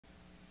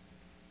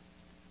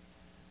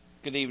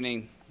Good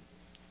evening.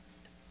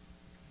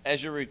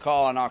 As you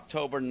recall, on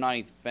October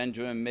 9th,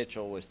 Benjamin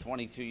Mitchell was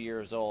 22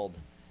 years old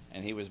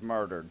and he was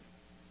murdered.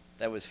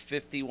 That was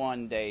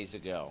 51 days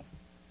ago.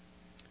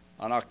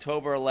 On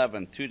October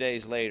 11th, 2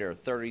 days later,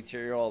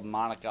 32-year-old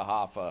Monica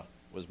Hoffa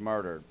was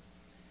murdered.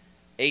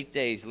 8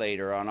 days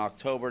later, on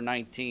October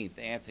 19th,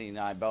 Anthony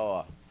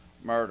Nyboa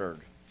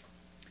murdered.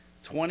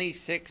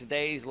 26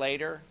 days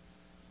later,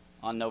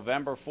 on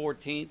November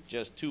 14th,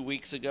 just 2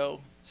 weeks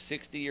ago,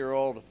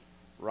 60-year-old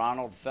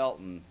Ronald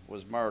Felton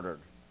was murdered.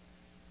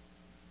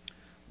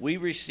 We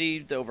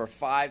received over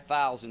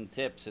 5,000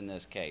 tips in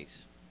this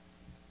case.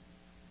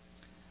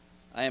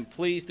 I am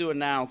pleased to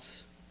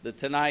announce that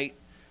tonight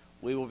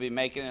we will be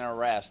making an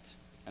arrest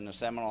in the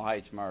Seminole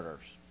Heights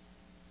murders.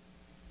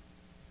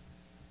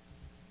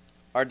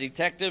 Our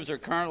detectives are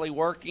currently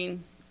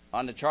working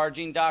on the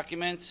charging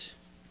documents,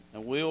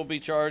 and we will be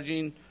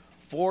charging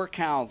 4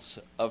 counts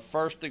of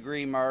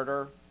first-degree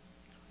murder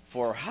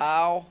for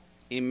Hal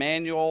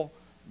Emmanuel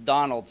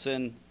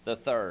Donaldson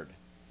III,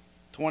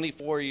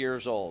 24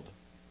 years old.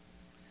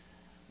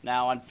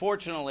 Now,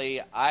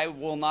 unfortunately, I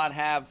will not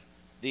have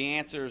the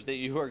answers that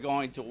you are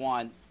going to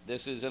want.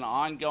 This is an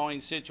ongoing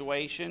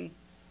situation.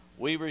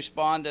 We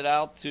responded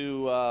out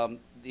to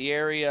the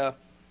area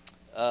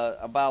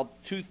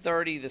about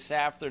 2:30 this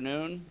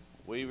afternoon.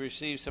 We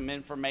received some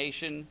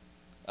information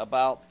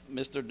about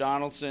Mr.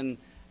 Donaldson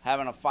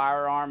having a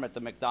firearm at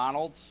the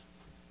McDonald's.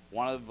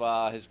 One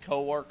of his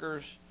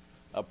co-workers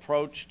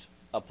approached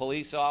a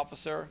police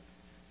officer.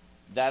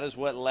 That is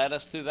what led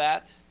us to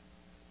that.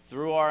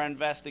 Through our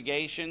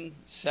investigation,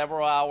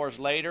 several hours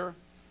later,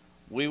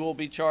 we will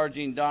be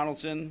charging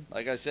Donaldson,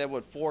 like I said,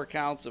 with 4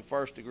 counts of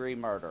first-degree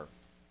murder.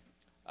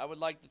 I would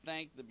like to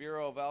thank the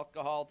Bureau of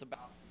Alcohol,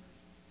 Tobacco.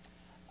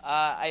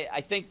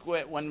 I think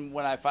when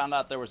I found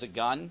out there was a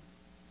gun,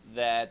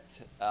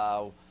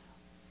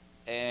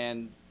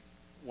 and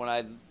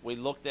when we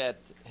looked at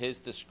his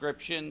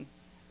description,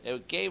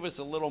 it gave us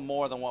a little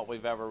more than what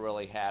we've ever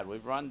really had.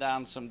 We've run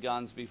down some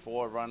guns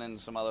before, run into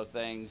some other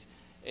things.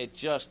 It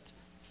just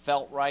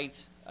felt right.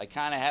 I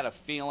kind of had a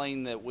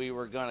feeling that we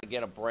were going to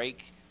get a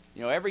break.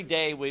 You know, every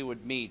day we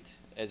would meet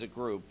as a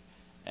group,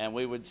 and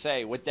we would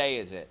say, what day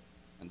is it?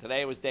 And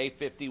today was day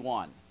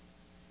 51.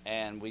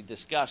 And we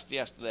discussed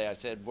yesterday, I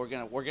said, we're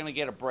gonna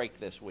get a break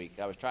this week.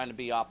 I was trying to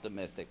be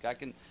optimistic. I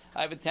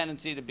have a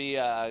tendency to be,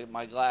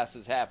 my glass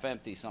is half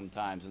empty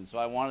sometimes, and so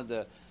I wanted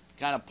to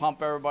kind of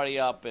pump everybody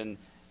up, and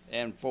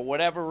for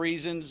whatever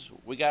reasons,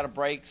 we got a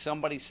break.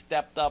 Somebody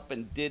stepped up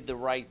and did the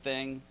right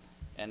thing,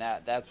 and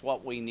that's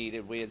what we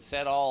needed. We had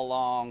said all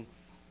along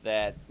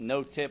that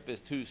no tip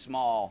is too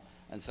small,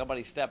 and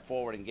somebody stepped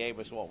forward and gave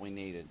us what we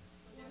needed.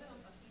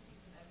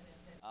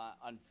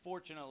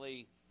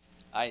 Unfortunately,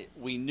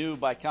 we knew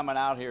by coming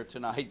out here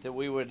tonight that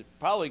we would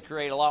probably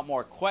create a lot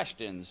more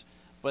questions,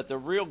 but the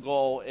real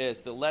goal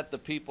is to let the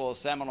people of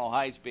Seminole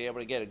Heights be able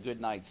to get a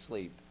good night's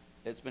sleep.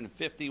 It's been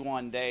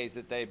 51 days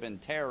that they've been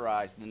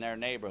terrorized in their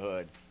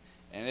neighborhood,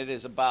 and it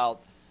is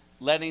about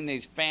letting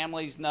these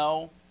families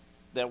know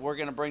that we're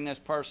going to bring this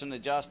person to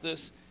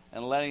justice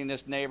and letting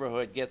this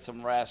neighborhood get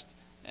some rest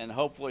and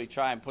hopefully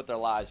try and put their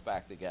lives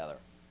back together.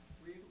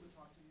 Were you able to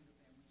talk to any of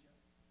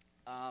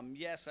the families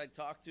yet? Yes, I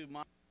talked to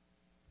my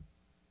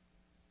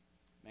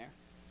Mayor.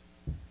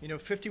 You know,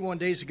 51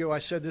 days ago I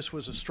said this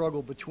was a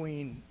struggle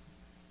between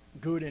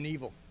good and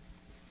evil.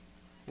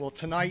 Well,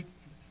 tonight,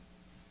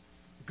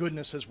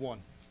 goodness has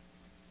won.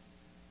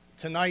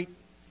 Tonight,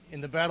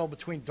 in the battle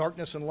between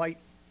darkness and light,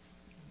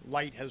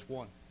 light has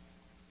won.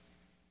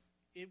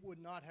 It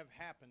would not have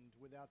happened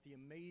without the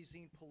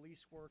amazing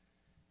police work.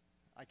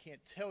 I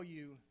can't tell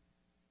you,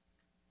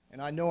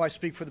 and I know I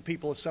speak for the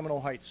people of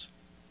Seminole Heights,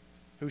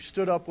 who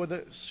stood up with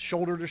us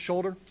shoulder to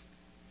shoulder,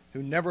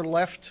 who never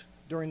left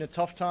during the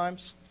tough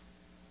times,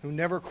 who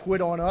never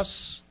quit on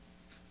us,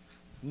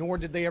 nor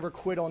did they ever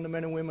quit on the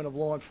men and women of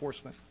law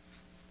enforcement.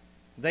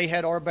 They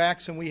had our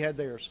backs and we had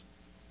theirs.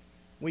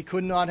 We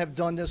could not have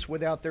done this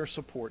without their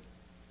support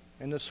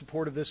and the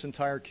support of this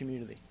entire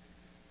community.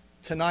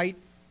 Tonight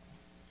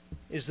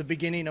is the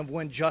beginning of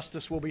when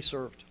justice will be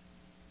served.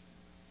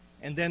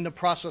 And then the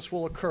process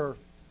will occur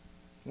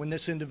when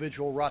this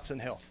individual rots in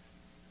hell.